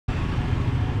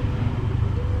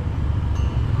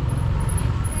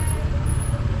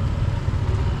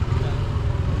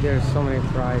there's so many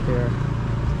fry there.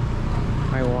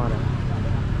 I want it.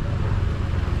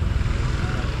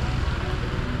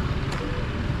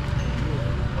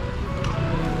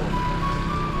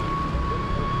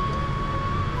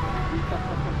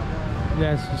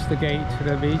 This is the gate to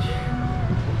the beach,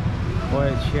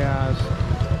 which is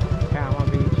Padma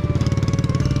Beach.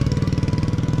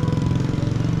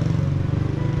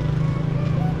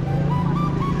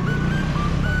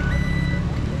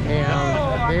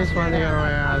 And this one here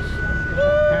is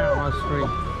Padma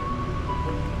Street.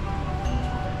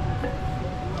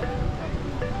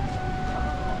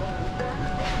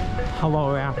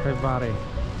 Hello everybody.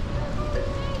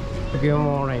 Good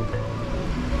morning.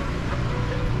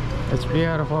 It's a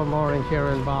beautiful morning here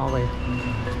in Bali.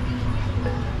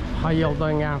 How you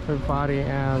doing everybody,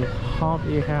 and hope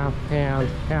you have a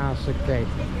fantastic day.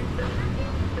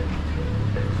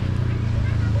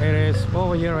 It is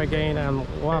full year again, and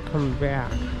welcome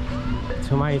back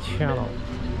to my channel.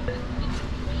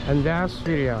 In this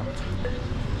video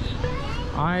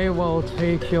I will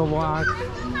take you a walk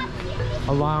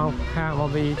along Padma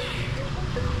Beach.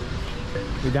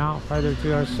 Without further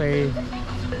ado, I say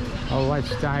let's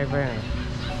dive in.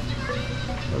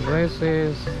 This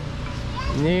is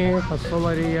new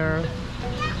facility here,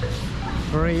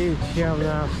 free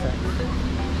gymnastics.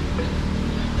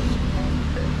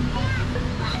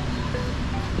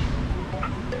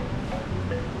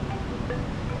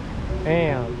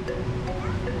 And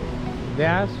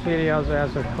that video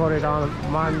is recorded on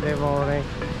Monday morning.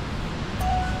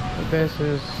 This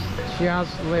is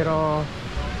just little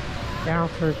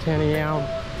after 10 a.m.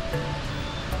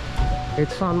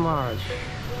 It's on March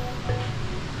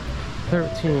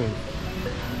 13,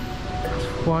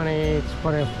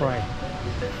 2023.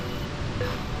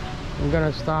 I'm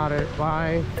gonna start it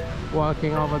by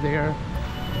walking over there.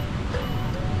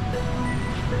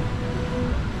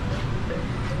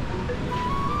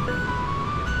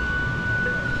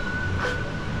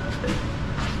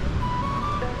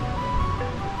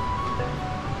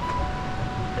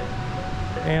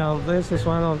 And this is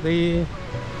one of the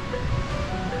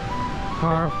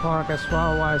car park as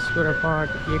well as scooter park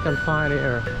you can find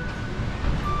here.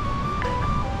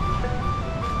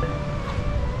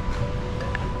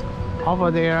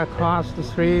 Over there across the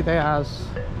street there's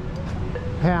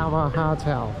Padma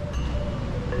Hotel.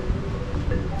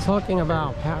 Talking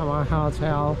about Padma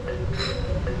Hotel,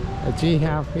 a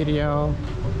GHAF video,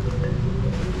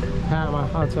 Padma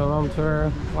Hotel room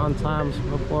tour one time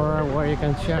before, where you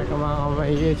can check them out on my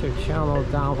YouTube channel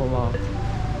down below.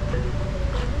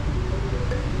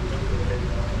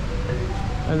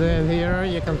 And then here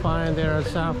you can find their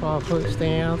several food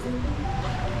stands.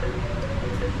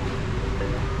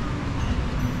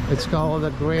 It's called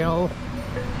the Grill.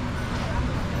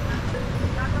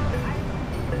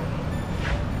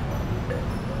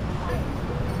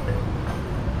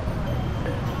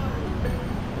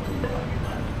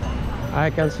 I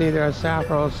can see there are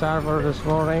several servers this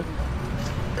morning.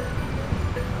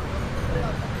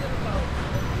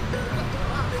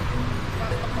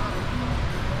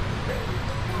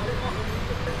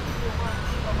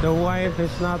 The wave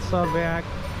is not so big,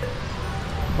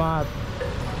 but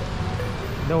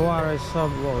the water is so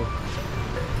blue.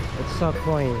 It's so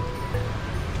clean.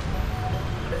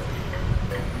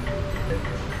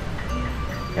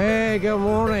 Hey, good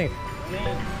morning.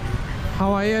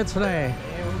 How are you today?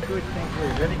 Yeah, I'm good, thank you.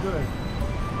 Very good.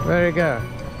 Very good.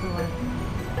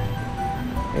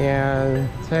 And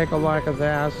take a look at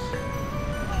this.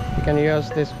 You can use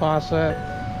this faucet.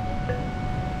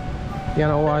 You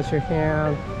know, wash your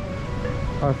hand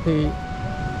or feet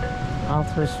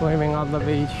after swimming on the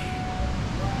beach.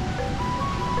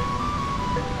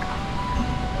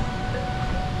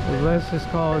 This is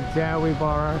called Dewi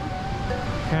Bar,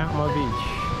 Padma Beach.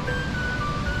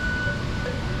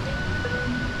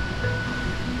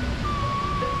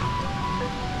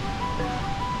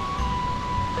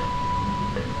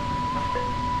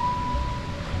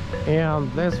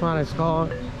 And this one is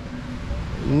called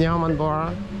Nyaman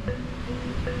Bar.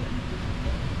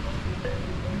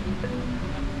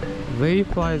 The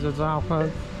place is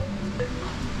open.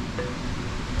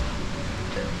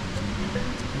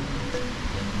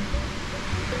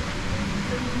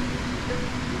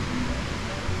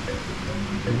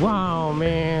 Wow,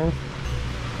 man,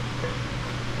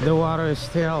 the water is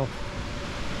still.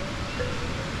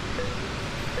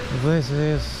 This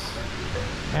is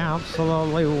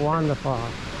absolutely wonderful.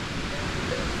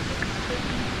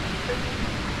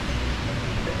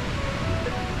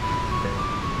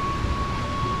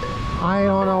 I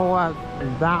don't know what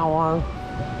that one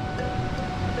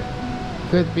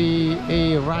could be,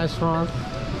 a restaurant.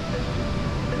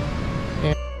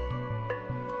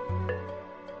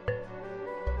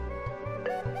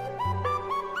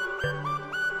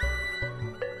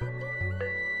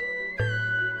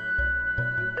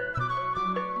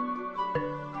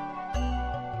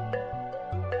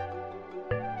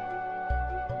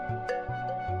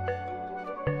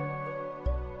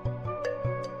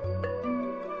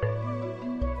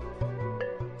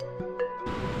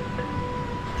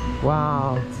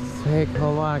 Wow, take a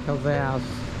look at this.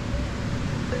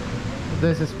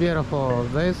 This is beautiful.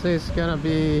 This is gonna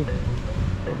be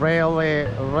really,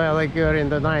 really good in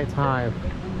the nighttime.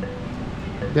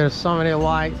 There's so many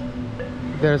lights.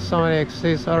 There's so many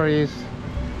accessories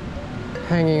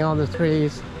hanging on the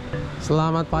trees.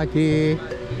 Selamat pagi.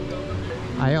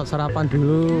 Ayo sarapan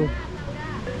dulu.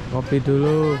 Kopi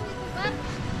dulu.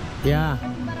 Yeah.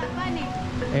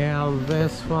 And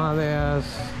this one is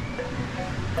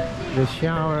the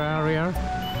shower area.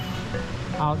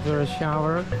 Outdoor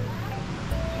shower.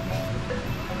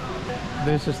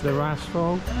 This is the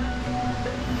restroom.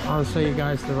 I'll show you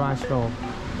guys the restroom.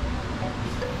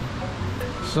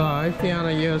 So if you want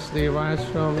to use the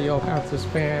restroom, you'll have to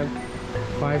spend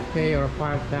 5K or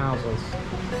 5,000.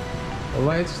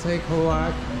 Let's take a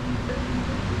look.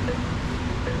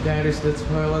 That is the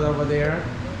toilet over there.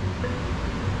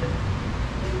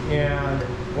 And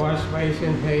wash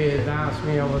basin, hey, that's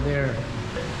me over there.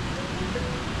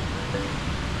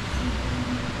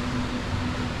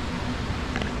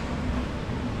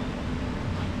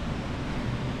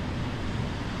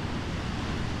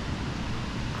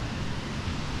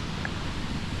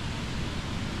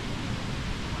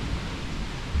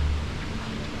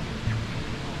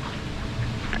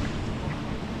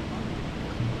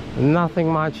 Nothing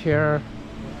much here.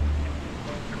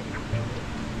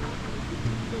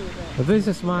 This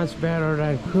is much better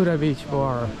than Kuta Beach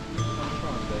Bar.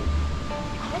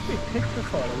 What big picture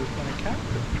photo was going to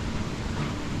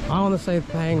capture? I want to say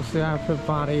thanks to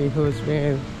everybody who's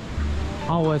been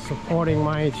always supporting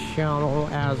my channel,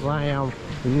 as I am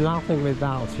nothing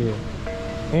without you.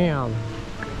 And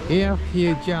if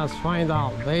you just find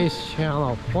out this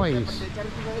channel, please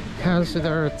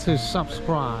consider to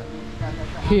subscribe.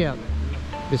 Hit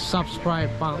the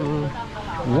subscribe button.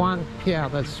 One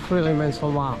hit, that really means a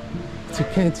lot to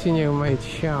continue my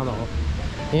channel.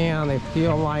 And if you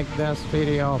like this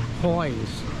video,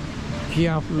 please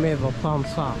give me the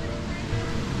thumbs up.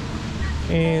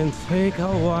 And take a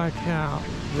look at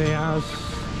this.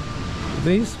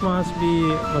 This must be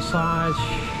massage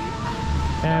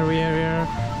area.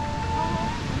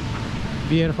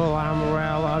 Beautiful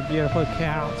umbrella, beautiful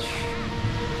couch.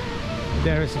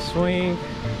 There is a swing,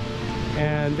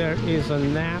 and there is a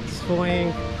net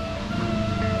swing.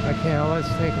 Okay, let's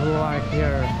take a look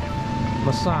here.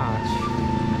 Massage,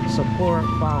 support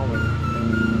BALI.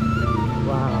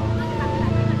 Wow.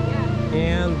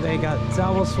 And they got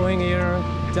double swing here,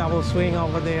 double swing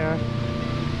over there.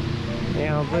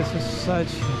 And this is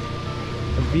such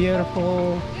a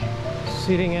beautiful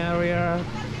sitting area,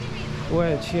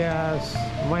 which is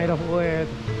made of wood,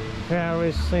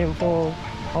 very simple,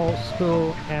 old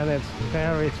school, and it's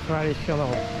very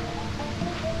traditional.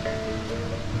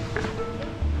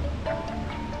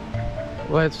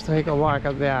 Let's take a look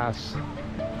at this.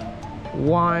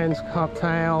 Wines,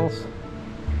 cocktails.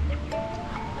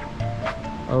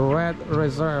 A red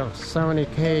reserve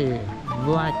 70K,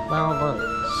 black velvet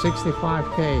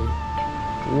 65K,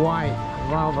 white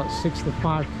velvet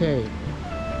 65K,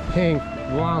 pink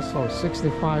blossom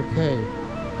 65K.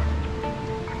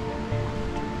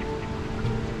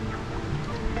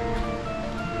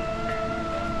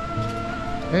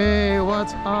 Hey,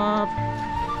 what's up?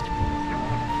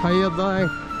 How you doing?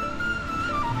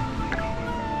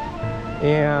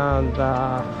 And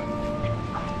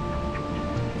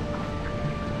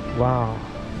wow,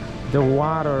 the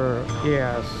water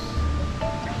is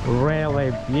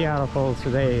really beautiful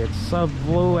today. It's so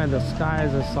blue, and the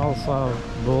skies is also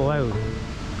blue,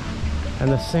 and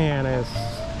the sand is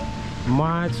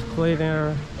much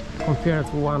cleaner compared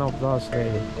to one of those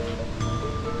days.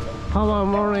 Hello,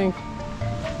 morning.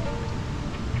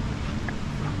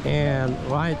 And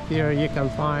right here you can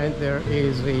find there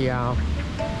is the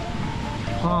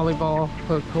volleyball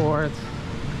court.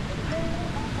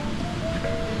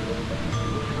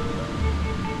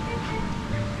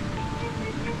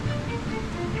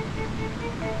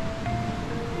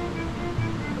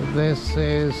 This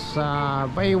is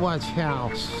Baywatch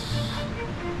House.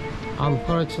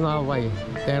 Unfortunately,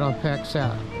 they don't fix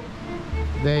it.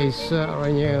 They should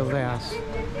renew this.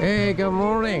 Hey, good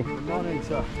morning. Good morning,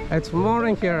 sir. It's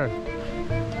morning here.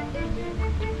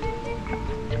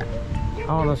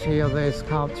 I want to see this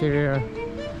sculpture here.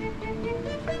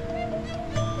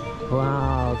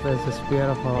 Wow, this is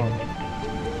beautiful.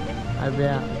 I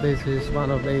bet this is one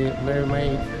of the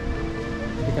mermaids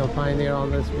you can find here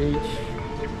on this beach.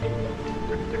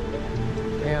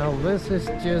 And this is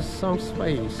just some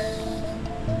space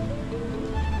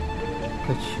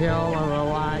to chill and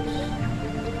relax.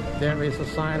 There is a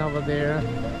sign over there.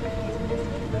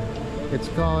 It's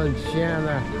called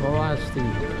Jana Velasti.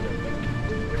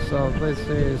 So this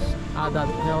is Adult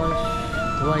Village,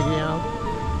 Legian.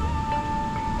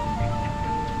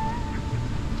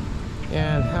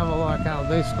 And have a look at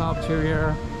this sculpture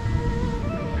here.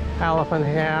 Elephant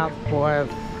head with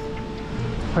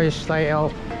fish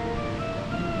tail.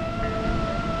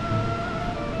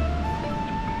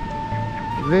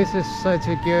 This is such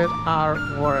a good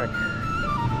artwork.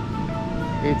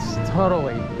 It's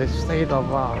totally the state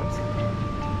of art.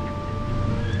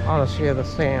 Honestly, the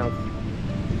sand.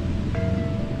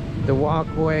 The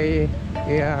walkway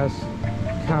is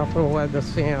covered with the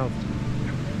sand.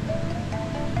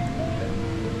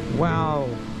 Wow,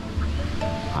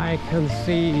 I can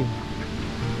see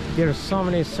there's so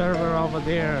many servers over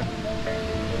there.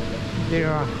 There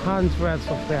are hundreds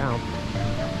of them.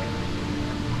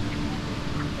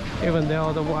 Even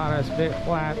though the water is a bit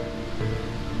flat,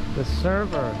 the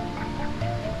server,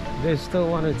 they still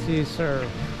wanted to serve.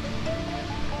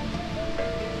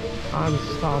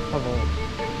 Unstoppable.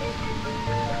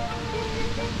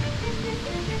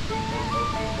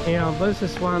 And this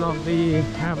is one of the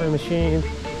heavy machines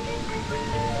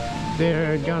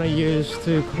they're gonna use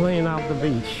to clean up the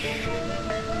beach.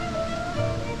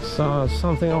 So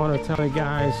something I want to tell you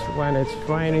guys, when it's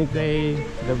rainy day,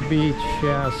 the beach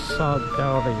is so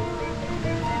dirty.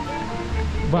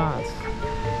 But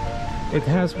it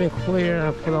has been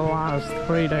clear for the last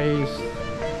 3 days.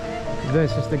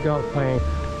 This is the good thing.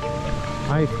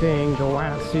 I think the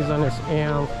wet season is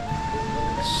in,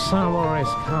 summer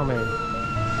is coming.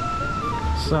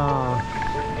 So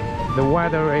the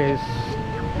weather is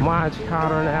much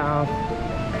hotter now,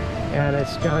 and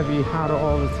it's gonna be hotter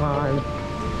all the time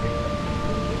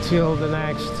till the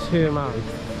next 2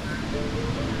 months.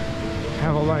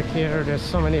 Have a look here, there's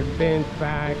so many bin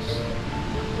bags.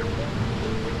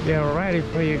 They're ready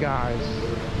for you guys.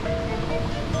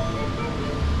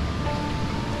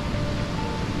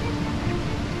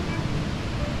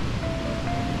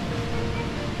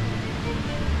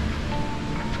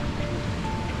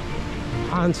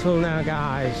 Until now,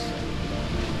 guys,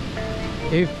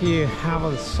 if you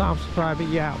haven't subscribed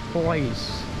yet,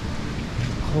 please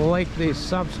click the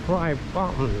subscribe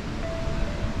button.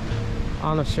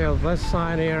 On the shelf this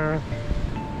side here,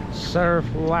 surf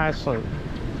lesson,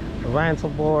 rental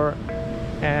board,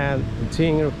 and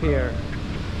ding repair.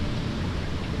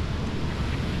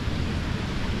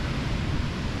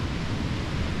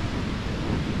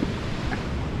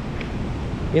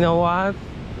 You know what?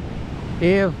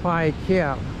 If I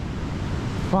keep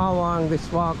following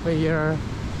this walkway here,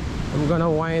 I'm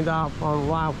gonna wind up on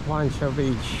La Plancha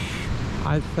Beach.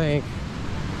 I think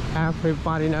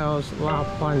everybody knows La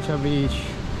Plancha Beach,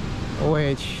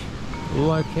 which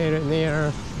located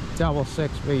near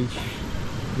 66 Beach.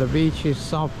 The beach is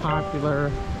so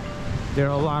popular. There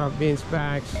are a lot of beach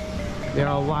bags. There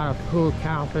are a lot of pool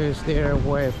cafes there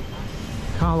with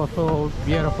colorful,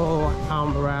 beautiful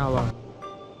umbrella.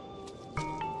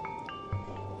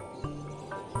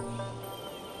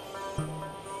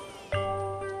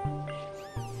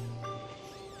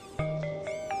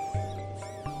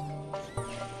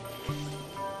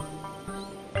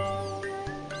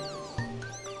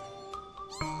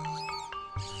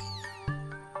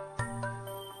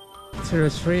 To the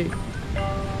street,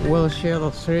 we'll share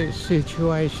the street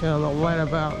situation a little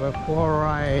bit before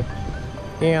I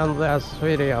end this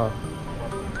video.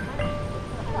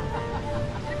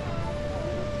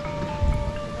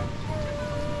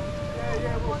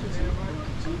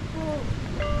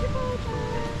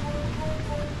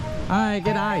 Hi,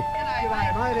 g'day. G'day,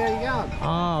 mate. How you going?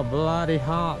 Oh, bloody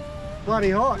hot. Bloody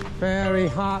hot. Very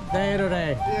hot day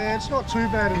today. Yeah, it's not too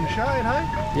bad in the shade,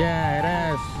 hey? Yeah,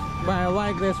 it is. But I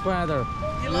like this weather.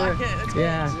 You like it? It's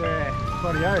Yeah. Yeah,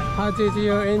 bloody oath. How did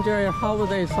you enjoy your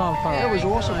holiday so far? It was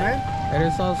awesome, man. It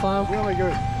is awesome? Really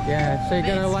good. Yeah. So you're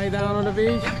gonna lay down on the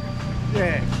beach?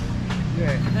 Yeah.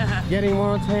 Yeah. Getting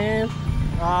more tan?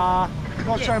 Not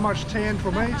so much tan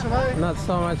for me today. Not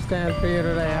so much tan for you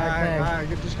today, okay. No,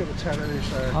 you just got a tattoo,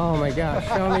 so. Oh my gosh,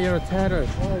 show me your tattoo.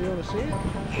 Oh, you want to see it?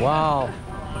 Wow,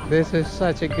 this is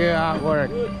such a good artwork.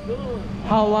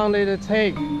 How long did it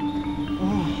take?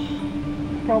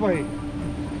 Probably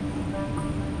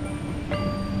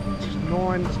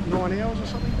 9 hours or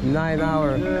something. 9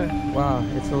 hours. Yeah. Wow,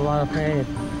 it's a lot of pain.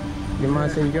 You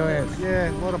must enjoy it. Yeah,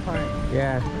 a lot of pain.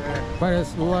 Yeah. Yeah. But it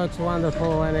looks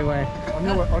wonderful anyway.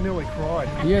 I nearly cried.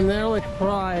 You nearly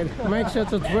cried. Make sure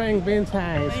to drink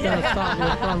bintang. It's gonna stop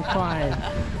you from crying.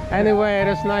 Anyway, it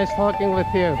is nice talking with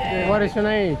you. What is your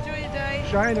name? Enjoy your day.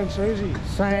 Shane and Susie.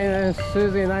 Shane and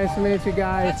Susie, nice to meet you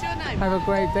guys. What's your name? Have a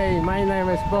great day. My name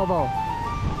is Bobo.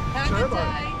 Have a good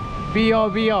day.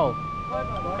 B-O-B-O.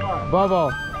 Bye-bye.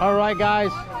 Bobo. Alright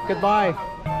guys, goodbye.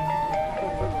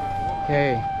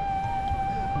 Okay.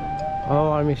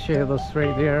 Oh, let me show you the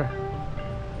street there.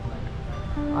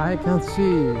 I can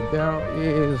see there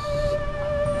is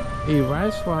a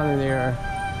restaurant there.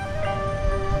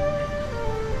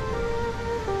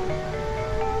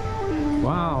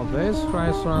 Wow, this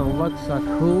restaurant looks so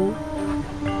cool.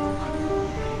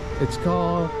 It's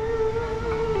called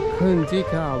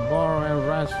Kundika Bar and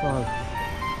Restaurant.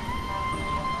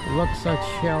 Looks so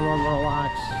chill and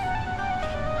relaxed.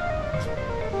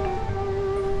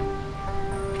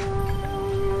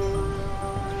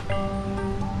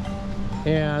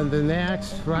 And the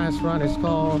next restaurant is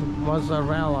called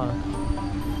Mozzarella.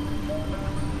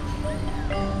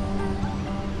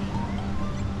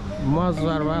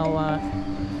 Mozzarella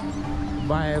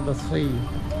by the sea.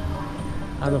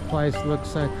 And the place looks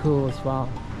so cool as well.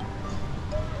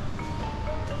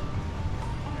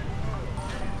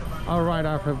 Alright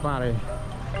everybody,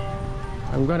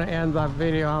 I'm gonna end that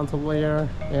video until here,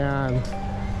 and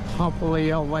hopefully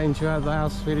you'll enjoy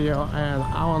this video, and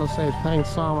I want to say thanks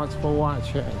so much for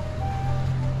watching.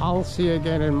 I'll see you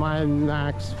again in my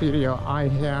next video. I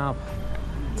have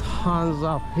tons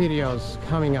of videos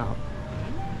coming up.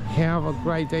 Have a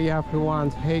great day everyone,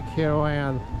 take care,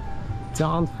 and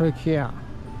don't forget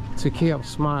to keep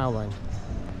smiling.